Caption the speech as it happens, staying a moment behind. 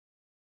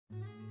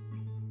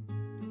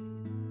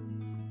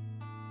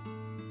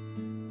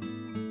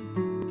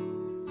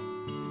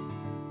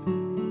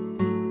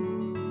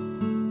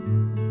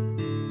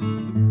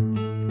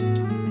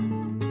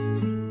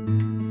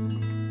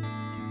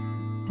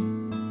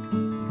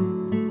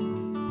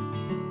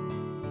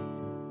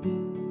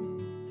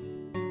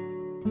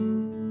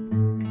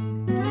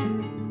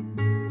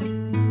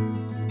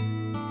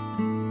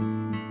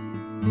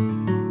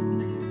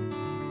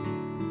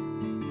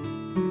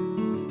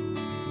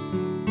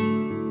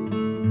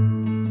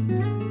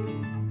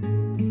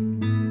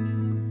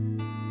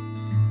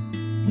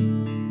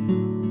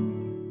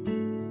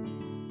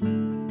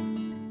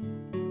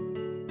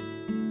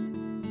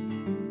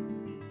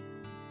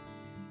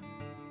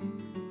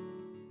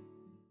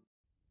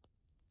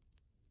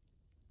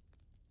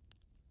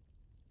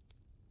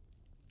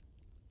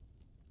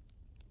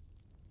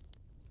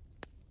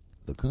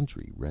the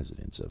country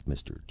residence of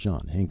Mr.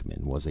 John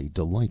Hinckman was a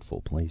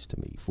delightful place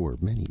to me for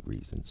many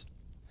reasons.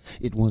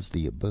 It was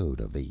the abode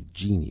of a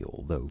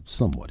genial, though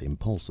somewhat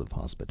impulsive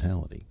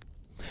hospitality.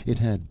 It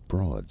had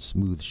broad,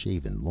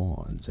 smooth-shaven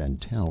lawns, and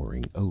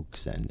towering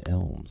oaks and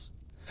elms.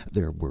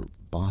 There were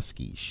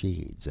bosky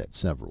shades at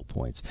several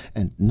points,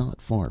 and not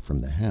far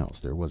from the house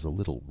there was a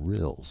little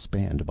rill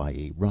spanned by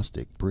a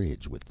rustic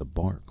bridge with the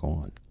bark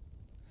on.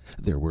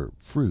 There were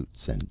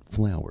fruits and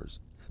flowers,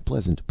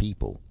 pleasant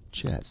people,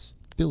 chess,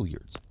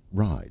 billiards,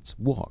 rides,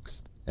 walks,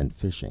 and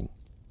fishing.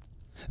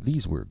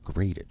 These were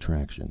great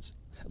attractions,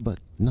 but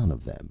none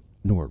of them,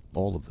 nor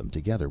all of them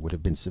together, would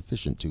have been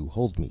sufficient to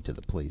hold me to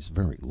the place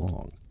very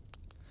long.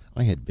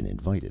 I had been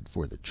invited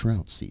for the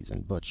trout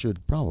season, but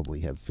should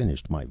probably have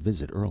finished my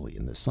visit early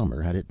in the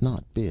summer had it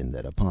not been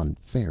that upon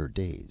fair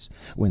days,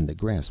 when the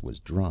grass was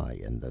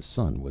dry and the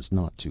sun was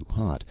not too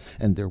hot,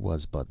 and there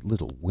was but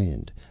little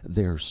wind,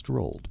 there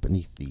strolled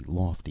beneath the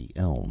lofty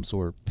elms,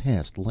 or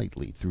passed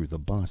lightly through the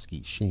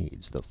bosky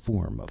shades, the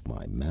form of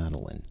my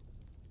Madeline.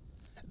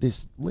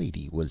 This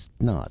lady was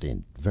not,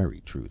 in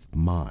very truth,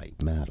 my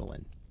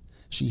Madeline.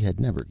 She had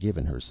never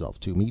given herself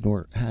to me,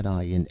 nor had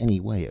I in any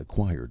way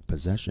acquired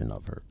possession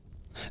of her.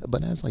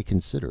 But as I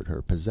considered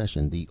her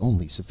possession the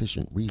only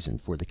sufficient reason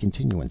for the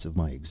continuance of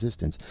my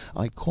existence,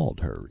 I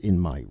called her in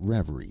my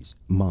reveries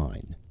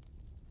mine.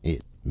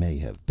 It may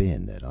have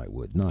been that I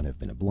would not have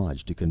been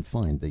obliged to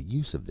confine the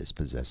use of this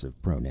possessive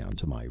pronoun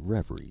to my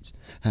reveries,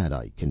 had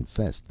I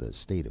confessed the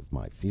state of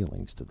my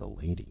feelings to the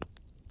lady.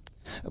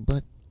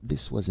 But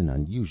this was an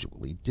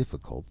unusually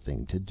difficult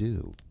thing to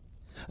do.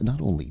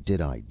 Not only did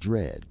I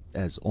dread,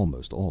 as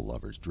almost all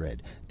lovers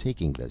dread,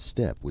 taking the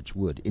step which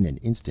would in an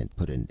instant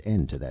put an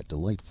end to that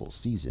delightful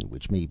season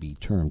which may be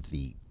termed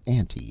the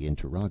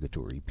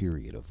ante-interrogatory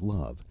period of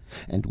love,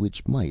 and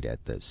which might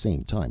at the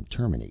same time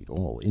terminate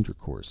all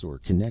intercourse or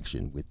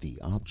connection with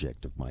the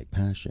object of my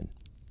passion,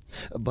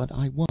 but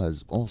I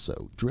was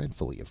also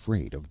dreadfully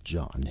afraid of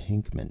John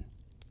Hinckman.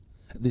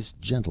 This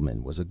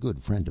gentleman was a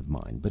good friend of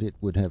mine, but it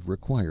would have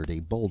required a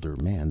bolder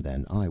man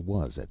than I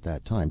was at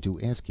that time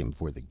to ask him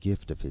for the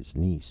gift of his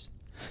niece,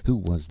 who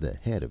was the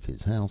head of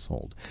his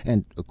household,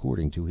 and,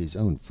 according to his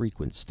own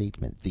frequent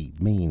statement, the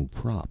main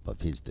prop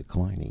of his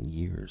declining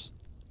years.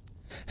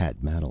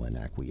 Had Madeline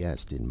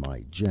acquiesced in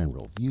my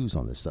general views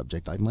on the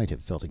subject, I might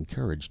have felt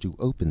encouraged to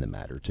open the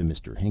matter to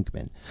Mr.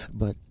 Hinckman,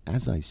 but,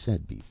 as I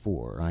said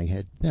before, I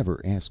had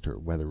never asked her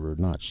whether or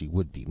not she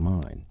would be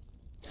mine.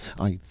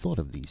 I thought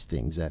of these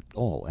things at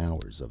all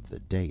hours of the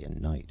day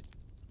and night,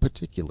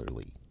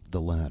 particularly the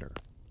latter.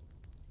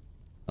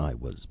 I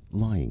was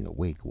lying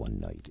awake one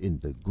night in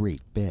the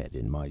great bed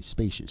in my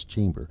spacious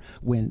chamber,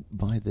 when,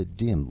 by the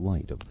dim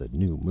light of the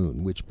new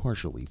moon, which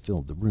partially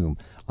filled the room,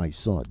 I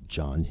saw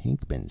John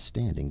Hinckman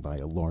standing by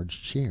a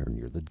large chair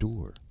near the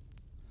door.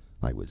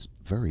 I was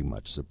very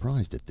much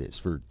surprised at this,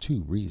 for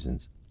two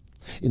reasons.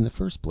 In the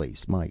first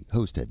place, my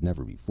host had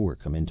never before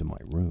come into my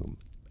room,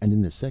 and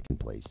in the second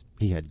place,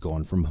 he had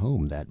gone from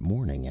home that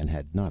morning, and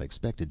had not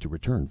expected to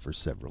return for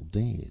several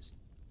days.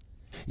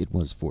 It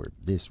was for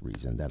this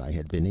reason that I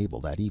had been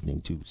able that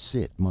evening to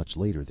sit much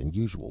later than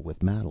usual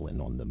with Madeline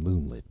on the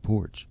moonlit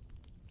porch.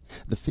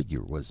 The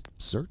figure was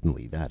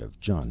certainly that of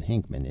John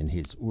Hinckman in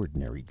his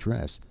ordinary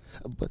dress,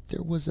 but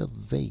there was a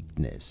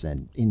vagueness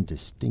and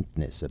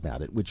indistinctness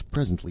about it which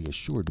presently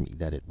assured me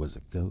that it was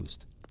a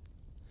ghost.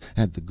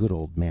 Had the good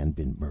old man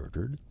been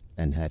murdered?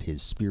 And had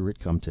his spirit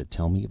come to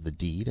tell me of the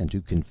deed, and to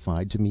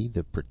confide to me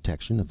the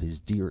protection of his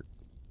dear...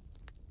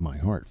 My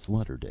heart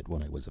fluttered at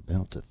what I was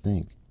about to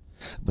think,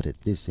 but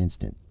at this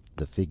instant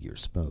the figure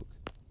spoke.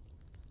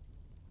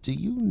 "Do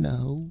you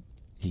know,"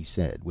 he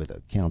said, with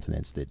a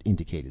countenance that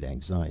indicated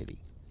anxiety,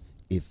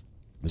 "if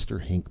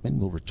Mr. Hinckman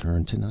will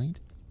return tonight?"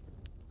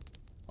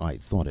 I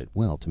thought it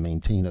well to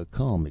maintain a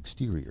calm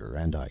exterior,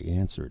 and I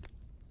answered,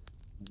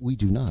 "We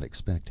do not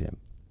expect him."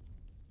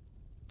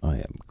 "I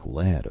am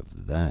glad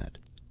of that,"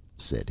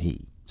 said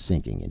he,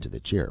 sinking into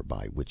the chair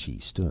by which he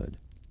stood.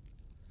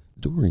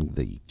 "During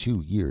the 2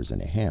 years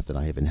and a half that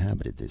I have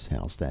inhabited this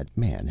house, that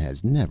man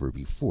has never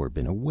before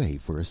been away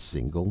for a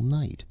single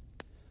night.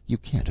 You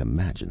can't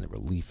imagine the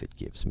relief it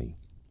gives me."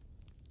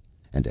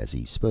 And as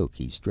he spoke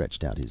he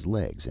stretched out his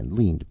legs and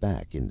leaned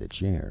back in the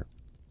chair.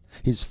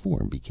 His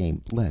form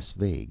became less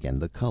vague, and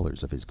the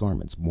colors of his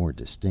garments more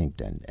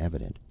distinct and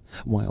evident,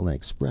 while an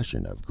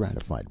expression of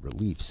gratified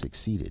relief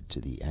succeeded to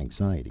the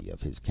anxiety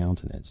of his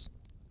countenance.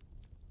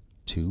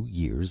 2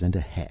 years and a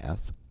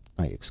half!"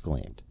 I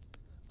exclaimed.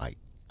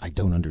 I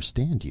don't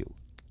understand you."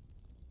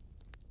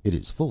 "It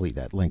is fully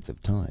that length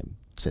of time,"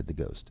 said the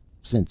ghost,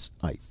 "since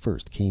I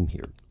first came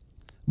here.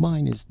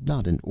 Mine is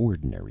not an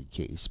ordinary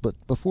case,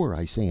 but before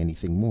I say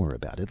anything more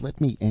about it, let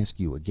me ask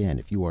you again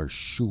if you are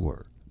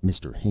sure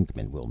Mr.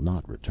 Hinckman will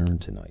not return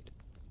tonight."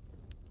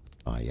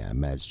 "I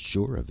am as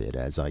sure of it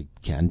as I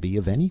can be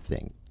of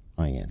anything,"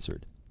 I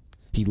answered.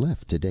 "He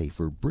left today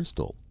for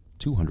Bristol,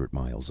 200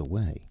 miles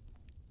away."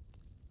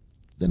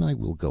 "Then I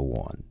will go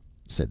on,"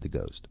 said the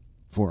ghost,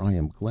 "for I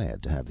am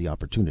glad to have the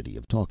opportunity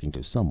of talking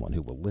to someone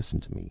who will listen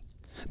to me.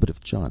 But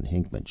if John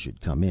Hinckman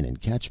should come in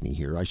and catch me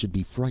here, I should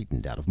be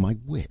frightened out of my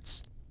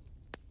wits."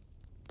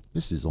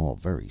 "This is all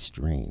very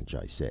strange,"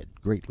 I said,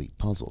 greatly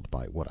puzzled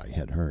by what I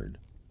had heard.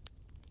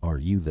 "Are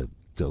you the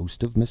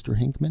ghost of Mr.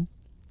 Hinckman?"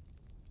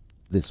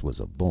 This was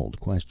a bold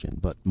question,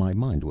 but my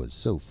mind was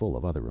so full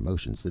of other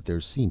emotions that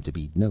there seemed to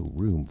be no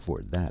room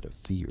for that of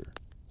fear.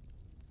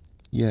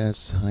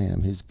 "Yes, I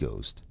am his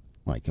ghost,"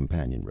 my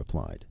companion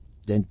replied,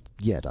 "and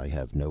yet I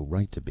have no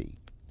right to be.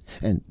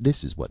 And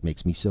this is what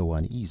makes me so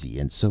uneasy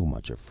and so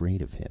much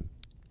afraid of him.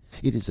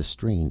 It is a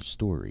strange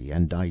story,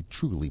 and I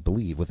truly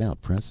believe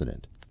without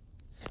precedent.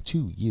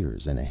 2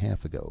 years and a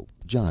half ago,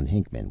 John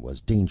Hinckman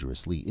was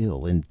dangerously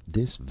ill in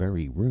this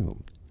very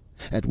room.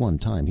 At one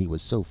time he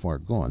was so far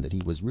gone that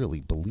he was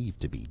really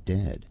believed to be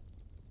dead.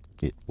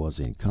 It was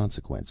in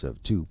consequence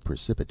of too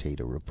precipitate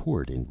a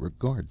report in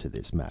regard to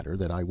this matter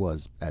that I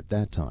was, at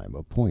that time,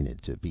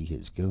 appointed to be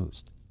his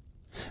ghost.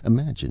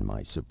 Imagine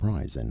my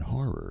surprise and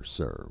horror,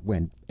 sir,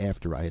 when,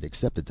 after I had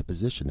accepted the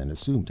position and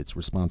assumed its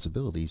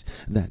responsibilities,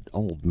 that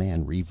old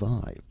man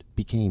revived,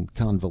 became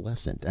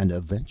convalescent, and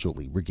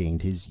eventually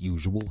regained his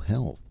usual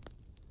health.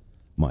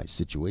 My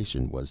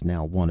situation was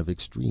now one of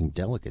extreme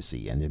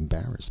delicacy and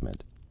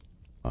embarrassment.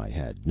 I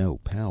had no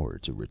power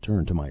to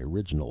return to my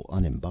original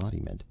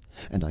unembodiment,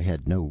 and I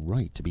had no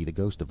right to be the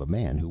ghost of a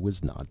man who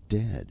was not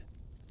dead.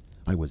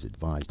 I was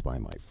advised by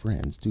my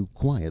friends to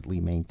quietly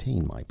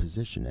maintain my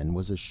position, and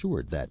was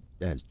assured that,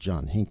 as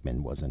John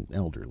Hinckman was an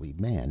elderly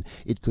man,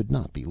 it could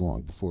not be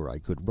long before I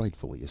could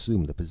rightfully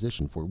assume the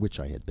position for which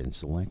I had been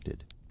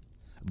selected.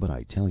 But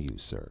I tell you,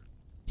 sir,"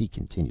 he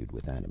continued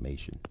with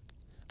animation,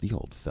 "the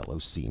old fellow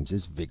seems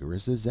as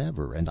vigorous as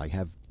ever, and I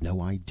have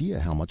no idea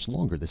how much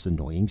longer this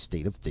annoying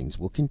state of things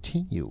will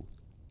continue.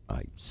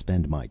 I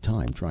spend my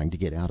time trying to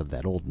get out of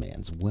that old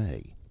man's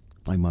way.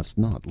 I must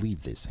not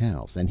leave this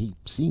house, and he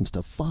seems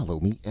to follow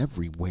me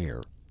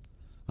everywhere.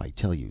 I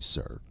tell you,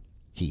 sir,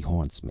 he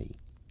haunts me."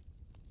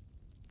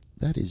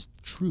 "That is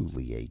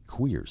truly a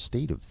queer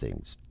state of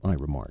things," I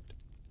remarked.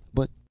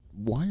 "But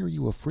why are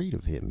you afraid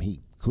of him? He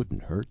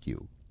couldn't hurt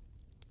you."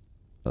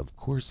 "Of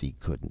course he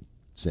couldn't,"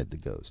 said the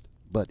ghost,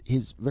 "but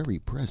his very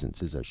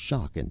presence is a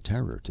shock and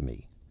terror to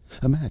me.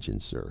 Imagine,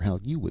 sir,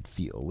 how you would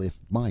feel if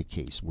my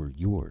case were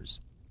yours."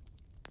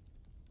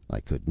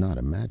 I could not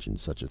imagine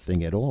such a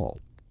thing at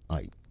all.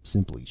 I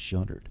simply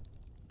shuddered.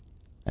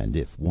 "And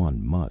if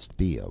one must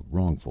be a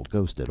wrongful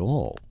ghost at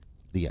all,"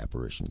 the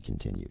apparition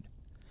continued,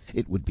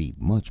 "it would be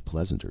much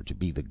pleasanter to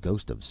be the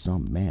ghost of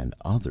some man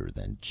other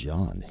than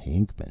John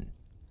Hinckman.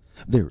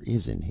 There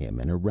is in him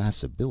an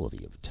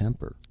irascibility of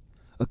temper,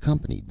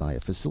 accompanied by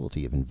a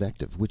facility of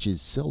invective which is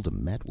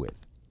seldom met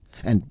with.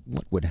 And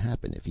what would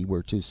happen if he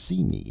were to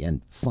see me,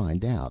 and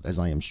find out, as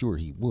I am sure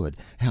he would,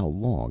 how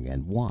long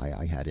and why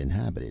I had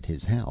inhabited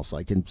his house,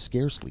 I can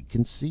scarcely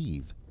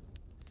conceive.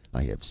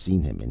 I have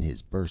seen him in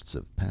his bursts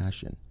of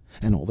passion,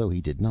 and although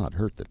he did not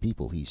hurt the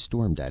people he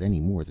stormed at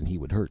any more than he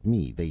would hurt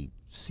me, they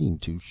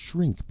seemed to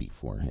shrink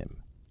before him."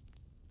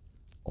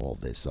 All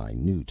this I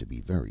knew to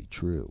be very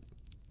true.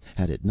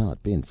 Had it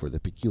not been for the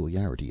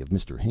peculiarity of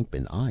Mr.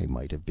 Hinckman, I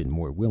might have been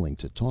more willing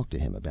to talk to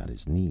him about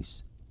his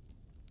niece.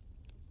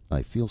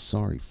 "I feel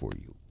sorry for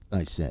you,"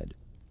 I said,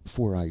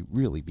 for I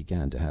really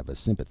began to have a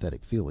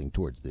sympathetic feeling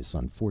towards this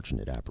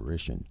unfortunate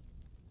apparition.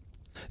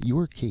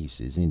 "Your case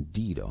is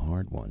indeed a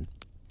hard one.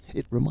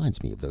 It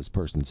reminds me of those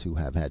persons who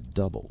have had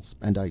doubles,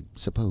 and I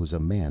suppose a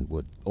man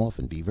would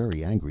often be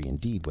very angry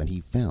indeed when he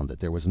found that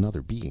there was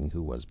another being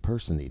who was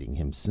personating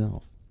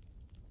himself."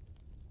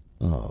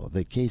 "Oh,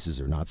 the cases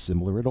are not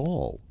similar at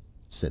all,"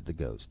 said the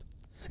ghost.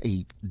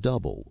 "A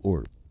double,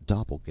 or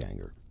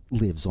doppelganger,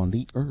 lives on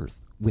the earth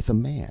with a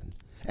man,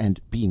 and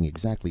being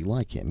exactly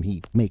like him,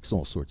 he makes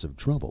all sorts of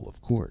trouble, of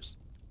course.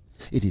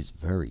 It is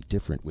very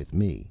different with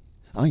me.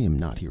 I am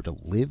not here to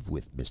live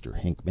with Mr.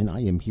 Hinckman. I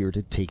am here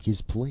to take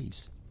his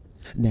place.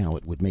 Now,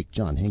 it would make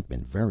John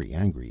Hinckman very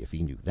angry if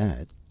he knew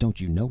that.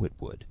 Don't you know it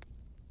would?"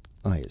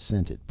 I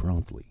assented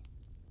promptly.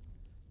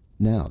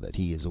 "Now that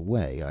he is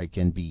away, I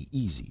can be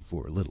easy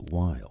for a little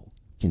while,"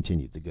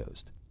 continued the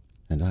ghost.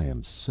 "And I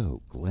am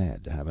so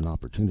glad to have an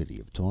opportunity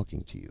of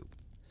talking to you.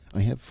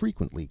 I have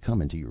frequently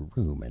come into your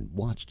room and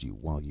watched you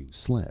while you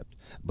slept,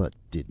 but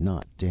did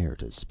not dare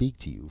to speak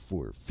to you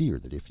for fear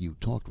that if you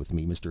talked with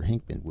me Mr.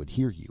 Hinckman would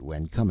hear you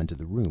and come into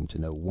the room to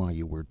know why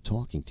you were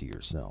talking to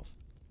yourself."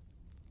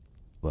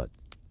 "But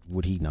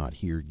would he not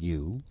hear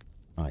you?"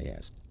 I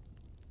asked.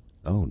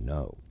 "Oh,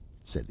 no,"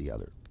 said the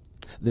other.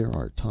 "There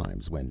are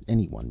times when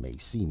any one may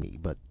see me,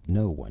 but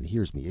no one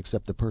hears me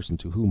except the person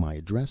to whom I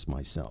address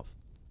myself."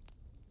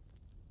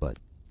 "But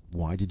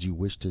why did you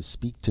wish to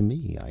speak to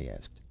me?" I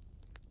asked.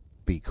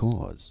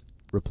 "Because,"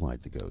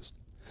 replied the ghost,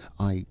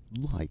 "I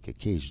like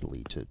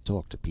occasionally to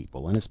talk to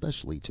people, and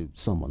especially to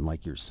someone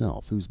like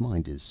yourself, whose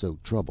mind is so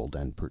troubled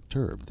and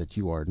perturbed that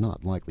you are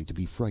not likely to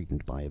be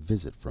frightened by a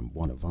visit from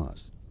one of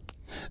us.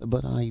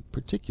 But I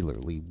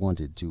particularly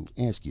wanted to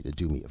ask you to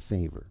do me a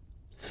favor.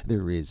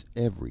 There is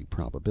every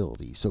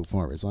probability, so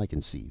far as I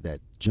can see, that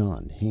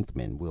John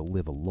Hinckman will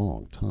live a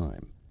long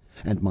time,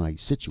 and my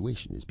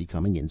situation is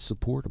becoming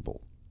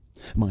insupportable.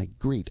 My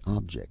great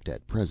object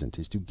at present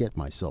is to get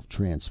myself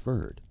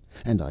transferred,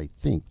 and I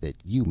think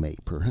that you may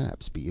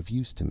perhaps be of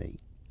use to me."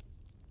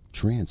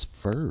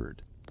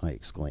 "Transferred!" I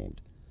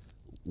exclaimed.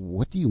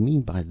 "What do you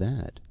mean by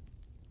that?"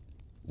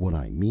 "What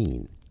I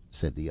mean,"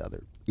 said the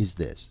other, "is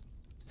this.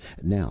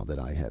 Now that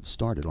I have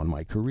started on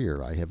my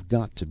career, I have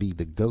got to be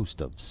the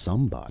ghost of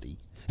somebody,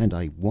 and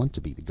I want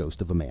to be the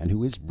ghost of a man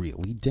who is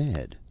really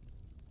dead."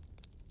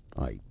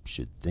 "I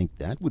should think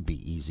that would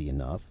be easy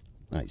enough,"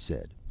 I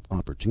said.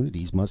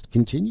 "Opportunities must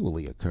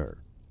continually occur."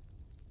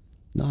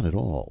 "Not at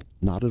all,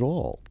 not at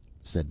all,"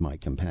 said my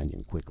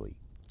companion quickly.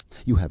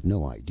 "You have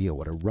no idea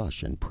what a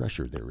rush and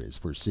pressure there is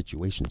for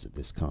situations of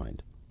this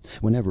kind.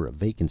 Whenever a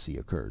vacancy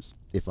occurs,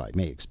 if I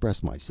may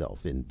express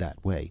myself in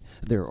that way,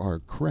 there are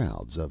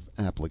crowds of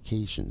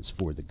applications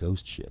for the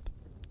ghost ship."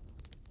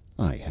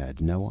 "I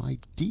had no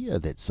idea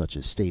that such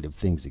a state of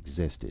things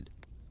existed,"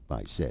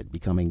 I said,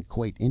 becoming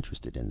quite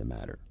interested in the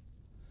matter.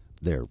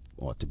 "There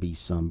ought to be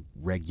some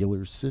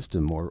regular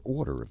system or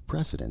order of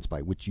precedence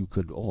by which you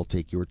could all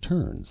take your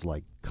turns,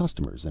 like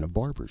customers in a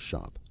barber's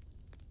shop."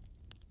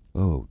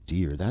 "Oh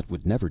dear, that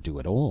would never do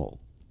at all,"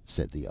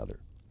 said the other.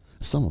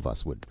 "Some of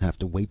us would have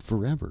to wait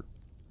forever.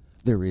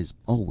 There is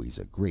always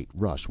a great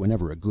rush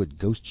whenever a good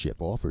ghost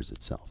ship offers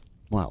itself,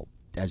 while,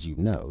 as you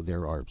know,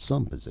 there are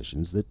some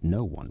positions that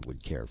no one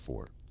would care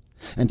for.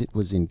 And it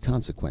was in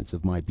consequence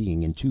of my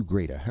being in too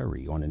great a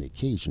hurry on an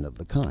occasion of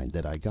the kind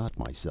that I got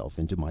myself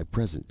into my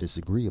present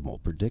disagreeable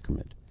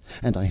predicament,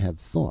 and I have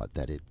thought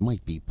that it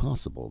might be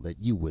possible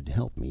that you would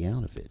help me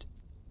out of it.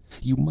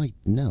 You might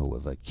know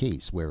of a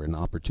case where an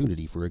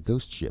opportunity for a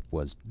ghost ship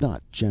was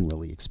not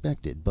generally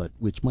expected, but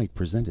which might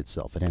present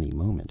itself at any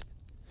moment.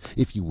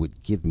 If you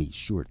would give me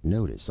short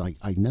notice,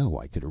 I know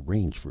I could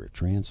arrange for a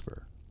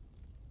transfer."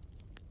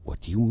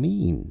 "What do you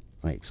mean?"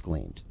 I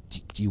exclaimed.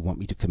 "Do you want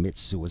me to commit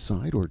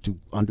suicide, or to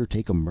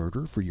undertake a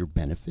murder for your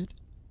benefit?"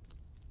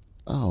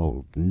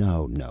 "Oh,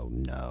 no, no,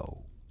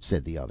 no,"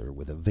 said the other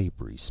with a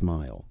vapory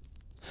smile.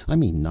 "I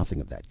mean nothing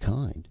of that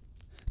kind.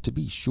 To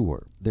be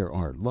sure, there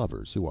are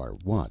lovers who are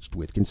watched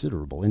with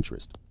considerable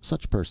interest,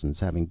 such persons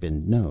having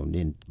been known,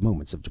 in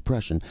moments of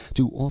depression,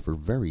 to offer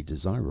very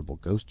desirable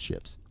ghost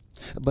ships.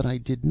 But I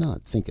did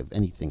not think of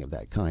anything of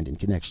that kind in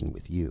connection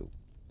with you.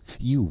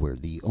 You were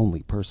the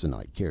only person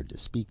I cared to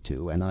speak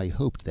to, and I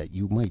hoped that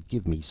you might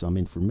give me some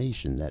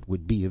information that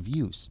would be of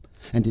use,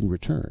 and in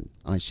return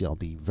I shall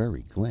be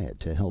very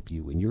glad to help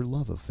you in your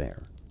love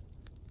affair."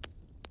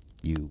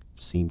 "You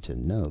seem to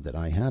know that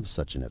I have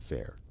such an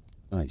affair,"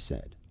 I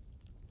said.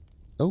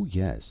 "Oh,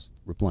 yes,"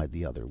 replied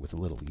the other with a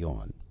little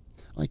yawn.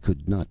 "I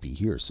could not be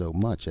here so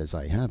much as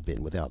I have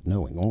been without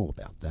knowing all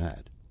about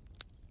that."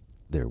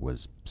 There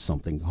was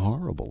something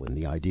horrible in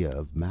the idea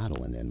of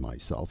Madeline and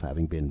myself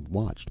having been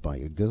watched by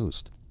a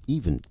ghost,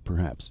 even,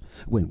 perhaps,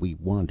 when we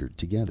wandered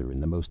together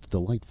in the most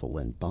delightful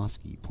and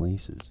bosky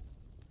places.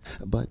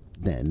 But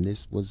then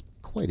this was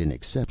quite an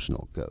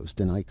exceptional ghost,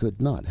 and I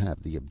could not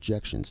have the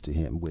objections to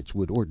him which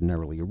would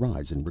ordinarily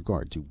arise in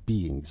regard to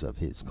beings of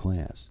his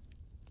class.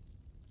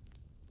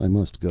 "I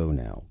must go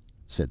now,"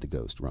 said the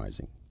ghost,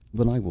 rising.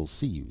 "But I will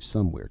see you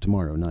somewhere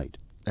tomorrow night.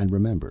 And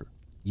remember,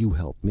 you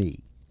help me,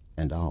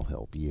 and I'll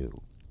help you."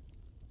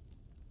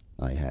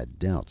 I had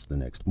doubts the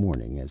next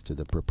morning as to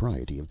the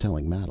propriety of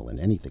telling Madeline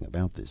anything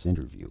about this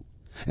interview,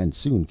 and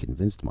soon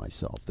convinced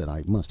myself that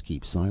I must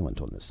keep silent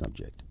on the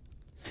subject.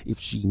 If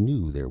she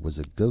knew there was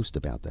a ghost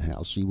about the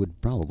house, she would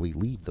probably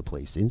leave the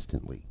place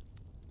instantly.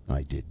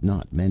 I did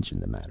not mention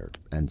the matter,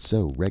 and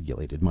so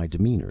regulated my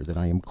demeanor that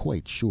I am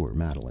quite sure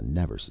Madeline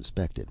never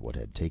suspected what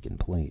had taken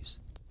place.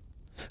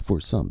 For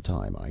some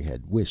time I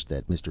had wished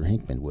that Mr.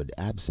 Hinckman would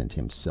absent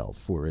himself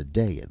for a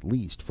day at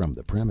least from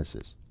the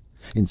premises.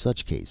 In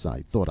such case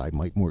I thought I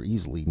might more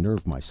easily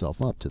nerve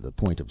myself up to the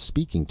point of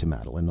speaking to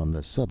Madeline on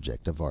the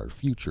subject of our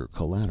future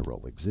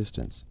collateral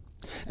existence.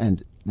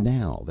 And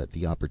now that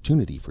the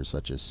opportunity for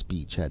such a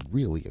speech had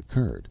really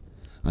occurred,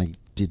 I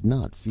did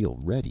not feel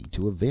ready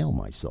to avail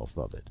myself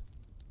of it.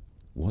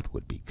 What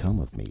would become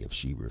of me if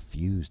she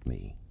refused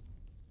me?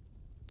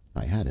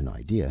 I had an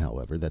idea,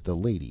 however, that the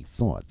lady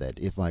thought that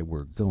if I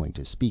were going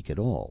to speak at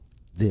all,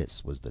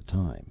 this was the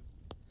time.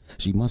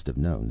 She must have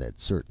known that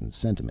certain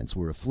sentiments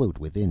were afloat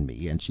within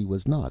me, and she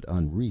was not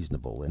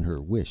unreasonable in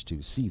her wish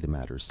to see the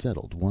matter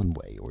settled one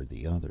way or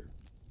the other.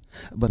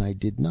 But I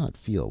did not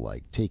feel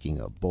like taking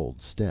a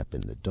bold step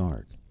in the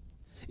dark.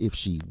 If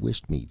she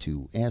wished me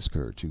to ask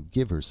her to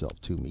give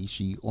herself to me,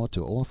 she ought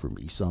to offer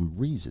me some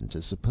reason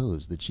to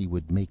suppose that she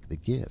would make the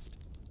gift.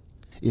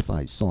 If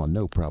I saw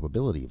no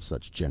probability of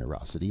such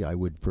generosity, I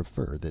would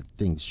prefer that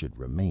things should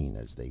remain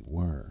as they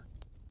were.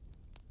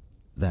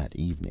 That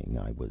evening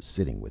I was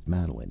sitting with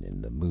Madeline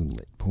in the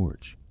moonlit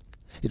porch.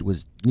 It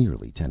was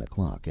nearly 10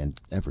 o'clock, and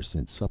ever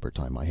since supper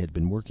time I had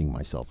been working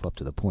myself up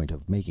to the point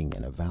of making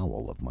an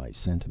avowal of my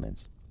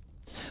sentiments.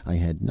 I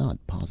had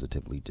not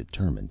positively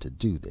determined to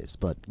do this,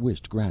 but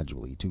wished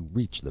gradually to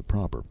reach the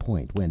proper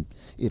point when,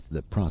 if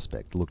the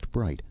prospect looked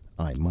bright,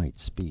 I might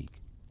speak.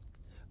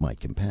 My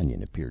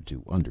companion appeared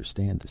to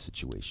understand the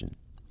situation.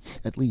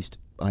 At least,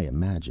 I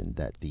imagined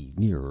that the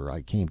nearer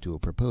I came to a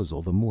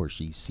proposal, the more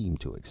she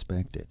seemed to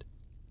expect it.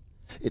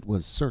 It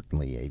was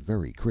certainly a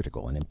very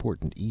critical and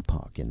important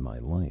epoch in my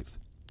life.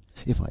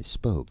 If I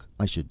spoke,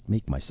 I should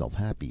make myself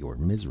happy or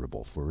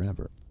miserable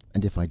forever,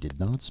 and if I did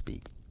not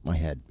speak, I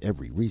had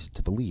every reason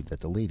to believe that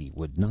the lady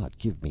would not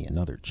give me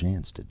another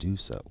chance to do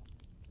so.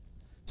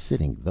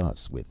 Sitting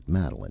thus with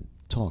Madeline,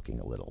 talking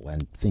a little,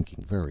 and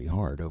thinking very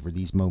hard over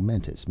these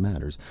momentous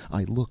matters,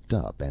 I looked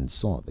up and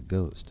saw the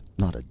ghost,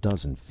 not a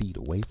dozen feet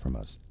away from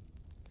us.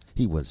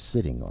 He was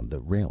sitting on the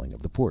railing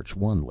of the porch,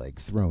 one leg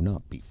thrown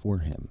up before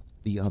him,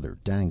 the other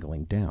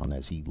dangling down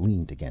as he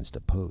leaned against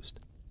a post.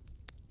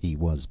 He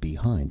was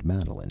behind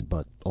Madeline,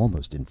 but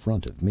almost in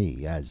front of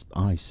me, as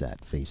I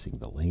sat facing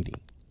the lady.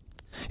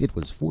 It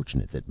was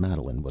fortunate that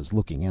Madeline was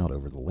looking out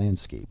over the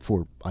landscape,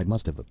 for I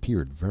must have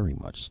appeared very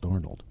much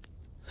startled.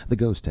 The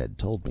ghost had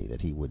told me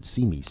that he would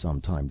see me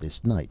sometime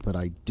this night, but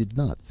I did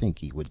not think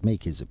he would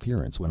make his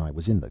appearance when I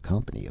was in the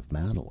company of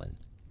Madeline.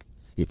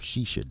 If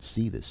she should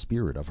see the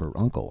spirit of her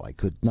uncle, I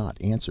could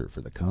not answer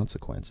for the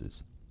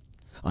consequences.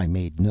 I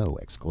made no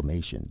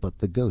exclamation, but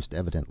the ghost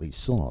evidently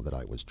saw that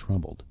I was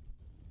troubled.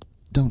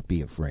 "Don't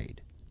be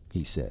afraid,"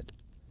 he said.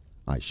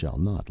 "I shall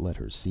not let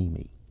her see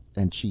me,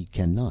 and she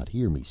cannot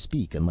hear me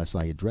speak unless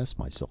I address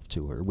myself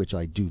to her, which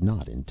I do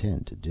not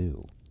intend to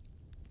do."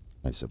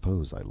 I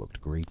suppose I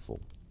looked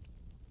grateful.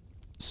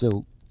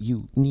 "So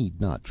you need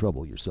not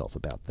trouble yourself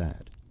about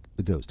that,"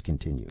 the ghost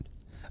continued.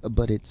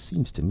 "But it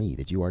seems to me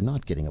that you are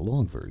not getting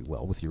along very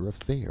well with your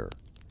affair.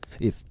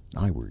 If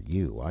I were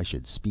you, I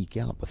should speak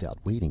out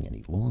without waiting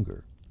any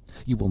longer.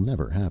 You will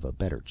never have a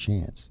better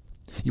chance.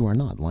 You are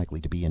not likely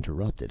to be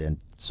interrupted, and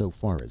so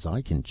far as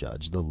I can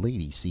judge, the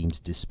lady seems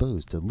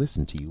disposed to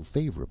listen to you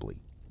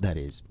favorably. That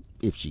is,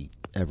 if she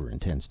ever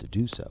intends to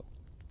do so.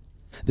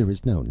 There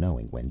is no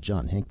knowing when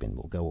John Hinckman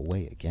will go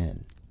away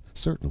again.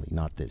 Certainly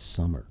not this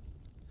summer.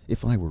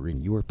 If I were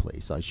in your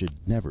place, I should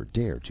never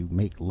dare to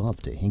make love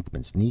to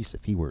Hinckman's niece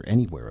if he were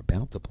anywhere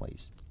about the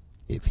place.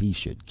 If he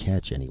should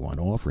catch anyone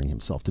offering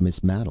himself to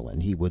Miss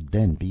Madeline, he would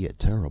then be a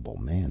terrible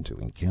man to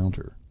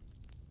encounter."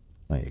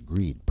 I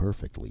agreed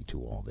perfectly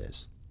to all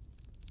this.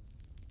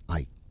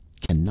 "I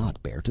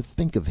cannot bear to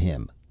think of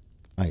him!"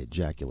 I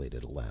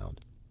ejaculated aloud.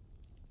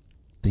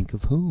 "Think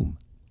of whom?"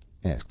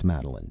 asked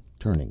Madeline,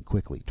 turning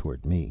quickly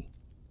toward me.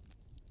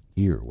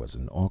 Here was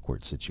an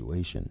awkward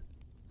situation.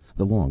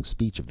 The long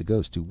speech of the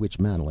ghost, to which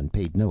Madeline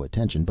paid no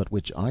attention, but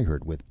which I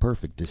heard with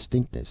perfect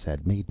distinctness,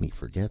 had made me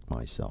forget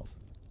myself.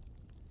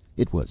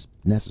 It was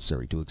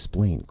necessary to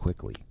explain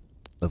quickly.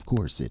 Of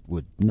course, it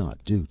would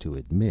not do to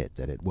admit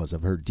that it was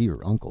of her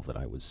dear uncle that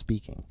I was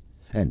speaking,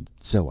 and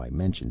so I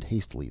mentioned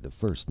hastily the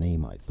first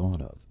name I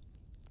thought of.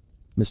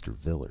 "Mr.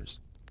 Villers,"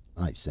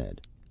 I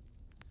said.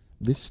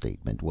 This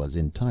statement was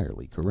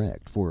entirely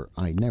correct, for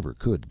I never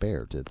could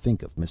bear to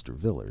think of Mr.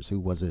 Villers, who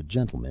was a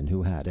gentleman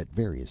who had at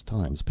various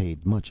times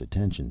paid much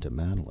attention to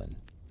Madeline.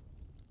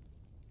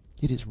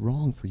 "It is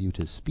wrong for you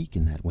to speak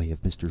in that way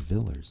of Mr.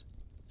 Villers,"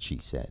 she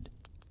said.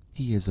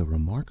 "He is a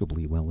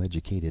remarkably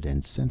well-educated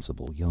and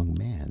sensible young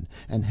man,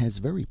 and has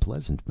very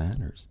pleasant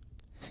manners.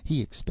 He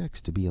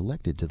expects to be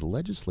elected to the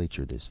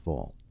legislature this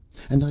fall,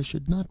 and I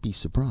should not be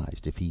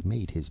surprised if he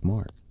made his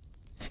mark.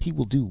 He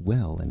will do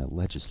well in a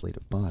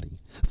legislative body,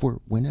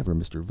 for whenever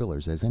Mr.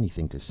 Villers has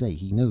anything to say,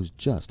 he knows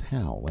just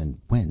how and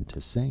when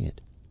to say it."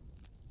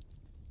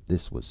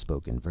 This was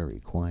spoken very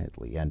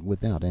quietly, and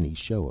without any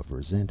show of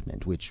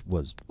resentment, which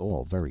was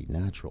all very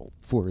natural,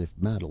 for if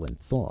Madeline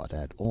thought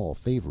at all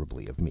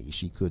favorably of me,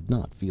 she could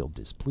not feel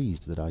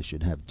displeased that I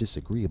should have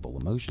disagreeable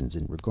emotions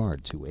in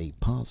regard to a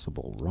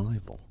possible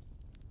rival.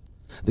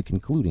 The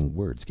concluding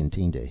words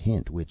contained a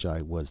hint which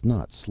I was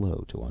not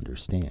slow to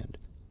understand.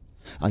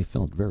 I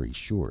felt very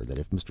sure that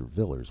if Mr.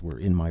 Villers were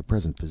in my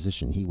present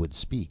position, he would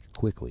speak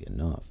quickly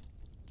enough.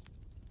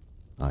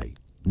 "I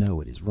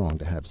know it is wrong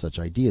to have such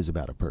ideas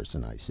about a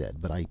person," I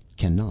said, "but I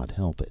cannot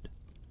help it."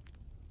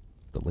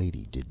 The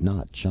lady did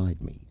not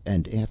chide me,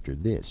 and after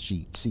this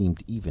she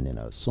seemed even in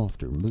a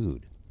softer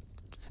mood.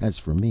 As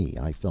for me,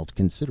 I felt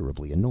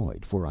considerably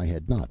annoyed, for I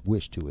had not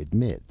wished to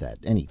admit that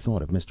any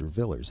thought of Mr.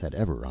 Villers had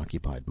ever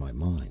occupied my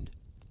mind.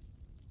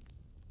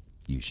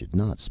 "You should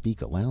not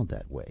speak aloud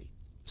that way,"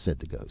 said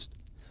the ghost,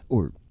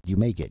 "or you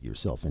may get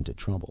yourself into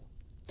trouble.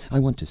 I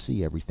want to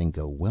see everything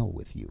go well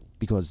with you,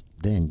 because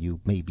then you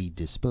may be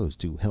disposed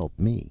to help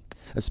me,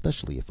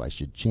 especially if I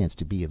should chance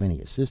to be of any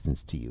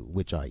assistance to you,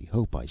 which I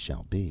hope I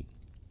shall be."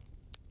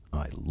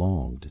 I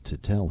longed to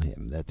tell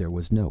him that there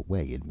was no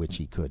way in which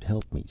he could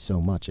help me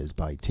so much as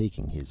by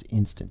taking his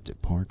instant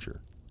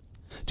departure.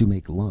 To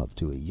make love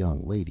to a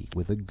young lady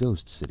with a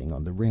ghost sitting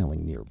on the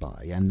railing near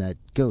by, and that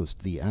ghost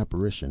the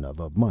apparition of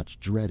a much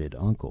dreaded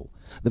uncle,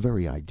 the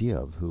very idea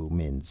of whom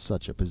in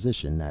such a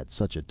position at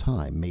such a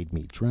time made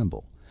me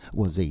tremble,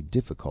 was a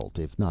difficult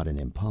if not an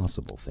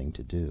impossible thing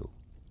to do.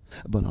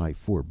 But I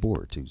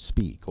forbore to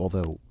speak,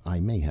 although I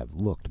may have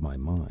looked my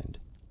mind.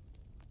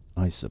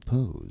 "I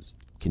suppose,"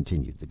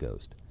 continued the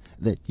ghost,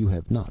 "that you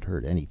have not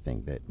heard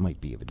anything that might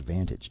be of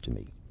advantage to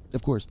me.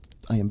 Of course,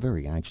 I am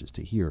very anxious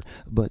to hear,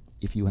 but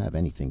if you have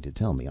anything to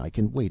tell me, I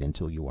can wait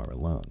until you are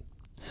alone.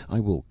 I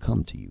will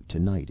come to you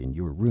tonight in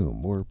your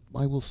room, or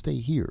I will stay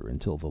here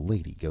until the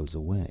lady goes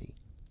away."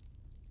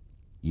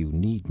 "You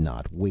need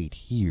not wait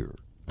here,"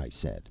 I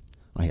said.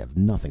 "I have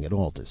nothing at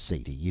all to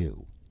say to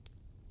you."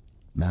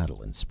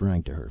 Madeline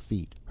sprang to her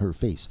feet, her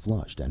face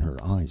flushed and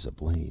her eyes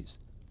ablaze.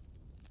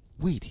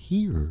 "Wait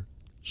here?"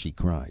 she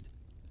cried.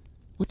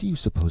 "What do you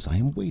suppose I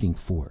am waiting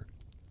for?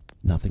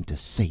 Nothing to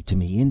say to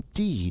me,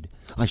 indeed!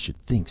 I should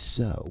think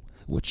so.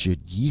 What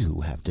should you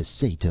have to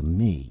say to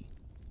me?"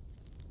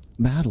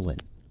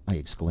 "Madeline!" I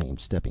exclaimed,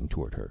 stepping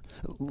toward her.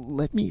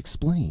 "Let me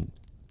explain."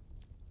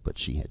 But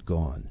she had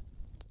gone.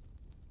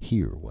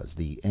 Here was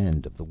the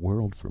end of the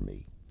world for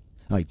me.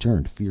 I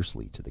turned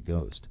fiercely to the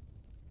ghost.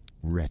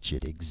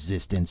 "Wretched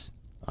existence!"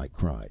 I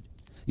cried.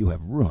 "You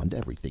have ruined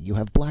everything. You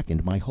have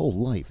blackened my whole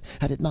life.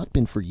 Had it not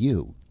been for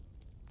you—"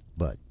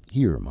 But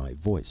here my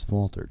voice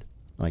faltered.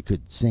 I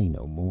could say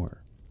no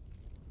more.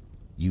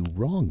 "You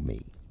wrong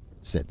me,"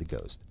 said the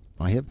ghost.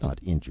 "I have not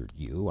injured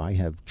you. I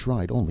have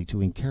tried only to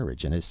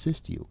encourage and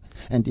assist you,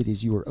 and it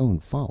is your own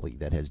folly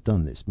that has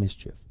done this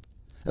mischief.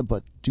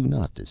 But do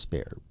not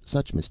despair.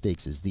 Such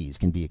mistakes as these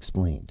can be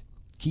explained.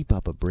 Keep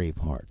up a brave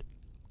heart.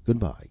 Good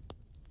bye."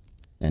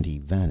 And he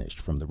vanished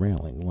from the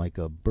railing like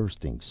a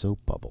bursting soap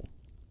bubble.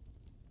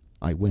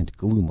 I went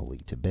gloomily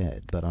to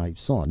bed, but I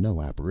saw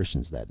no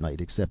apparitions that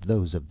night except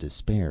those of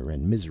despair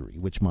and misery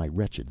which my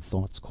wretched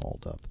thoughts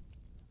called up.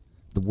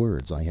 The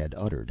words I had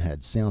uttered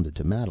had sounded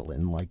to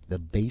Madeline like the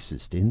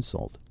basest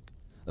insult.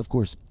 Of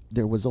course,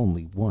 there was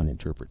only one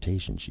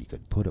interpretation she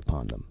could put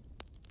upon them.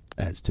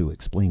 As to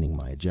explaining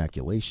my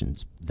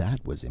ejaculations,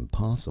 that was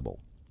impossible.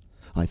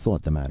 I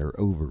thought the matter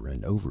over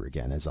and over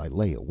again as I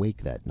lay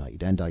awake that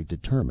night, and I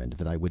determined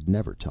that I would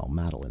never tell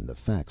Madeline the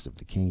facts of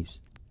the case.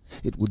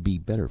 It would be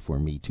better for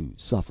me to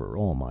suffer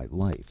all my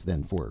life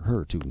than for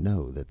her to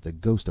know that the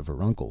ghost of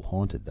her uncle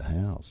haunted the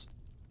house.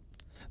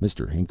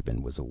 Mr.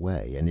 Hinckman was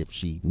away, and if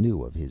she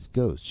knew of his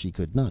ghost she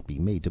could not be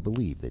made to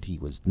believe that he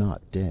was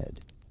not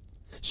dead.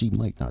 She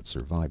might not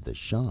survive the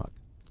shock.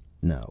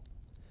 No,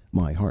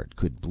 my heart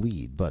could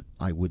bleed, but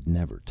I would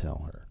never tell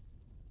her.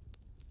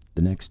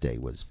 The next day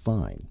was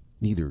fine,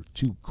 neither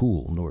too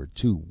cool nor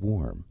too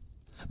warm.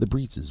 The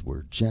breezes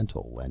were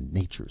gentle, and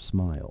nature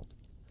smiled.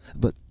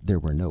 But there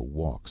were no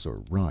walks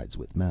or rides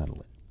with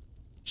Madeline.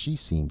 She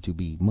seemed to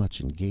be much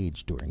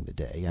engaged during the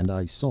day, and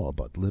I saw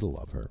but little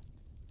of her.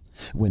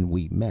 When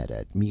we met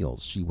at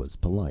meals she was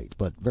polite,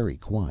 but very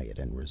quiet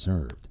and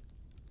reserved.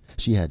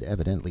 She had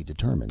evidently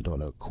determined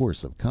on a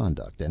course of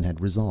conduct, and had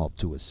resolved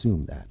to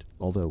assume that,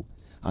 although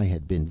I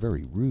had been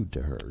very rude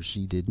to her,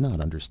 she did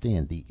not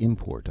understand the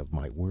import of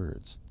my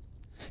words.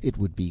 It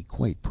would be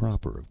quite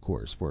proper, of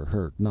course, for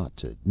her not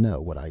to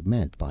know what I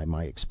meant by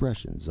my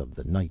expressions of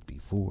the night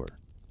before.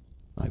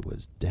 I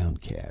was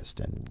downcast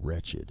and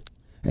wretched,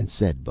 and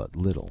said but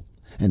little,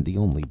 and the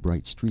only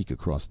bright streak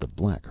across the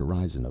black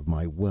horizon of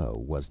my woe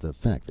was the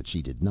fact that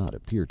she did not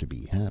appear to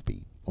be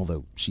happy,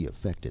 although she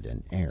affected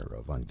an air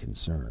of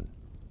unconcern.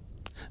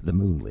 The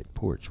moonlit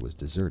porch was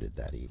deserted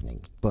that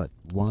evening, but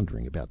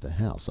wandering about the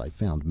house I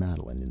found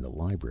Madeline in the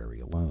library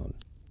alone.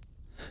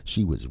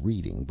 She was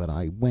reading, but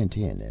I went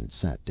in and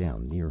sat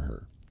down near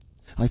her.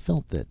 I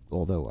felt that,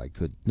 although I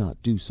could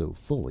not do so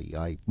fully,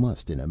 I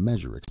must in a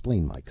measure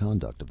explain my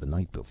conduct of the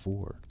night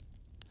before.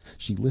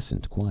 She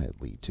listened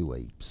quietly to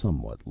a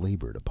somewhat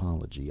labored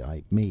apology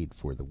I made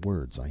for the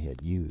words I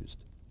had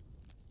used.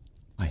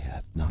 "I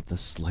have not the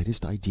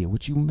slightest idea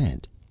what you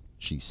meant,"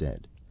 she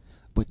said,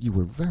 "but you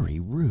were very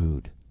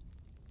rude."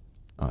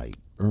 I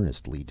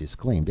earnestly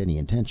disclaimed any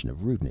intention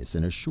of rudeness,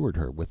 and assured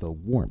her with a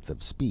warmth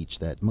of speech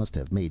that must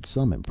have made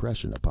some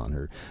impression upon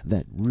her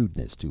that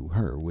rudeness to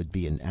her would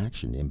be an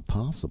action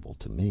impossible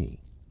to me.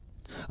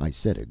 I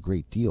said a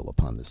great deal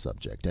upon the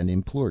subject, and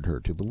implored her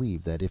to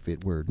believe that if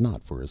it were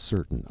not for a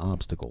certain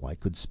obstacle I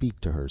could speak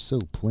to her so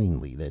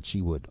plainly that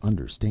she would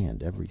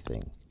understand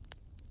everything.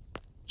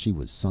 She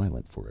was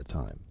silent for a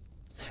time,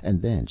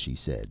 and then she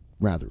said,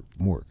 rather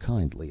more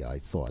kindly, I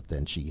thought,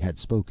 than she had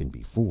spoken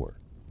before,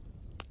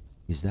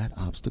 "Is that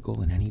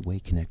obstacle in any way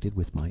connected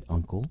with my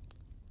uncle?"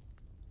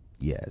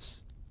 "Yes,"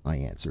 I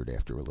answered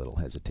after a little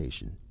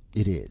hesitation.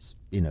 "It is,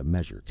 in a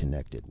measure,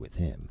 connected with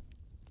him."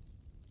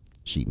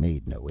 She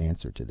made no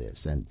answer to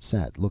this, and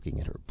sat looking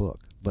at her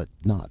book, but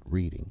not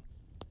reading.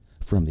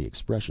 From the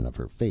expression of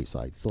her face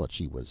I thought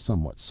she was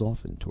somewhat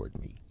softened toward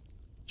me.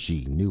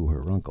 She knew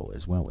her uncle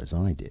as well as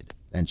I did,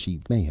 and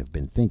she may have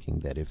been thinking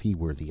that if he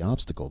were the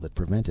obstacle that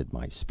prevented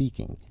my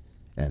speaking,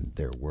 and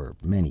there were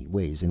many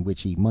ways in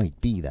which he might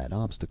be that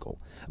obstacle,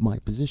 my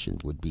position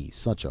would be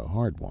such a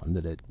hard one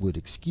that it would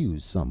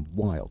excuse some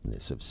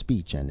wildness of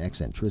speech and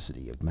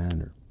eccentricity of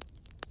manner.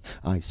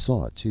 I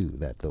saw, too,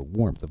 that the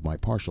warmth of my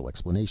partial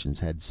explanations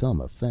had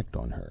some effect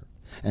on her,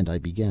 and I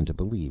began to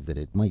believe that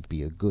it might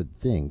be a good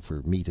thing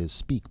for me to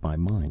speak my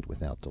mind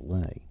without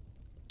delay.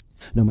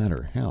 No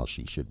matter how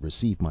she should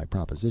receive my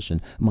proposition,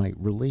 my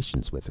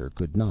relations with her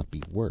could not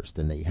be worse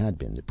than they had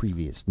been the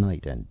previous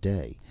night and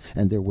day,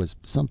 and there was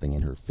something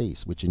in her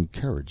face which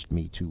encouraged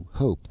me to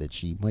hope that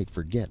she might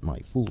forget my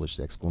foolish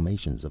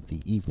exclamations of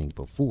the evening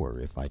before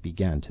if I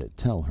began to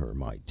tell her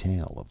my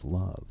tale of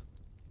love.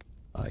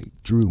 I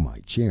drew my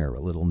chair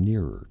a little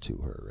nearer to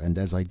her, and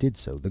as I did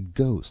so the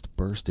ghost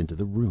burst into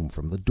the room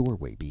from the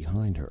doorway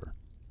behind her.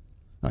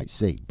 I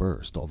say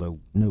burst, although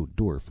no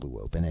door flew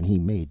open and he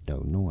made no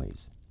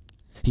noise.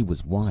 He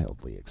was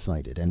wildly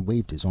excited, and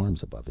waved his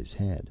arms above his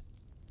head.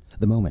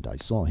 The moment I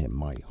saw him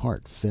my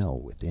heart fell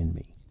within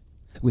me.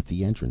 With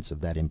the entrance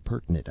of that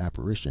impertinent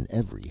apparition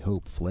every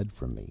hope fled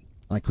from me.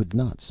 I could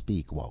not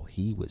speak while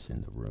he was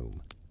in the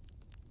room.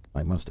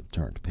 I must have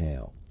turned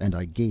pale, and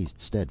I gazed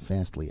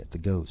steadfastly at the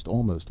ghost,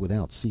 almost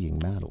without seeing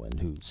Madeline,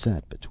 who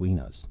sat between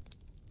us.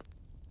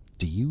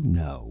 "Do you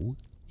know,"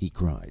 he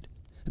cried,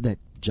 "that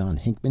John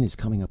Hinckman is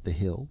coming up the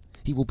hill?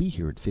 He will be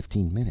here in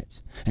 15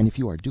 minutes, and if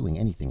you are doing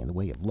anything in the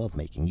way of love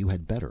making, you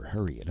had better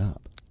hurry it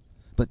up.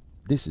 But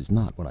this is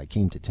not what I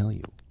came to tell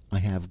you. I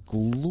have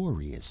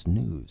glorious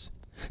news.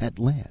 At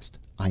last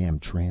I am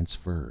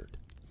transferred.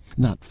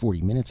 Not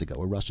 40 minutes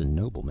ago a Russian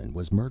nobleman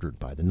was murdered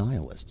by the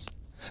Nihilists.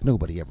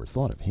 Nobody ever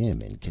thought of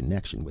him in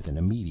connection with an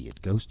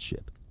immediate ghost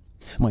ship.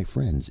 My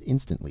friends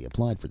instantly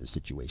applied for the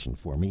situation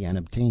for me and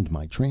obtained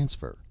my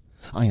transfer.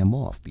 I am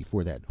off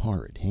before that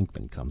horrid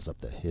Hinckman comes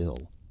up the hill.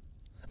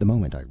 The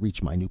moment I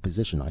reach my new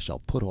position I shall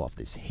put off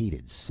this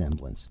hated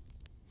semblance.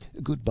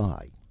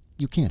 Goodbye.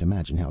 You can't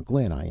imagine how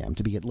glad I am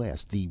to be at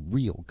last the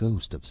real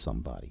ghost of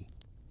somebody."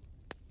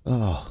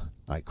 "Oh,"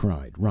 I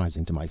cried,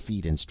 rising to my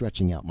feet and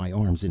stretching out my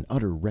arms in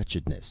utter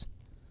wretchedness,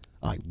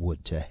 "I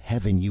would to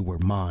heaven you were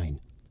mine!"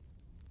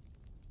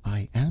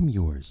 "I am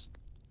yours,"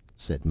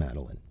 said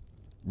Madeline,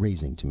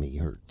 raising to me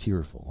her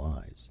tearful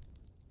eyes.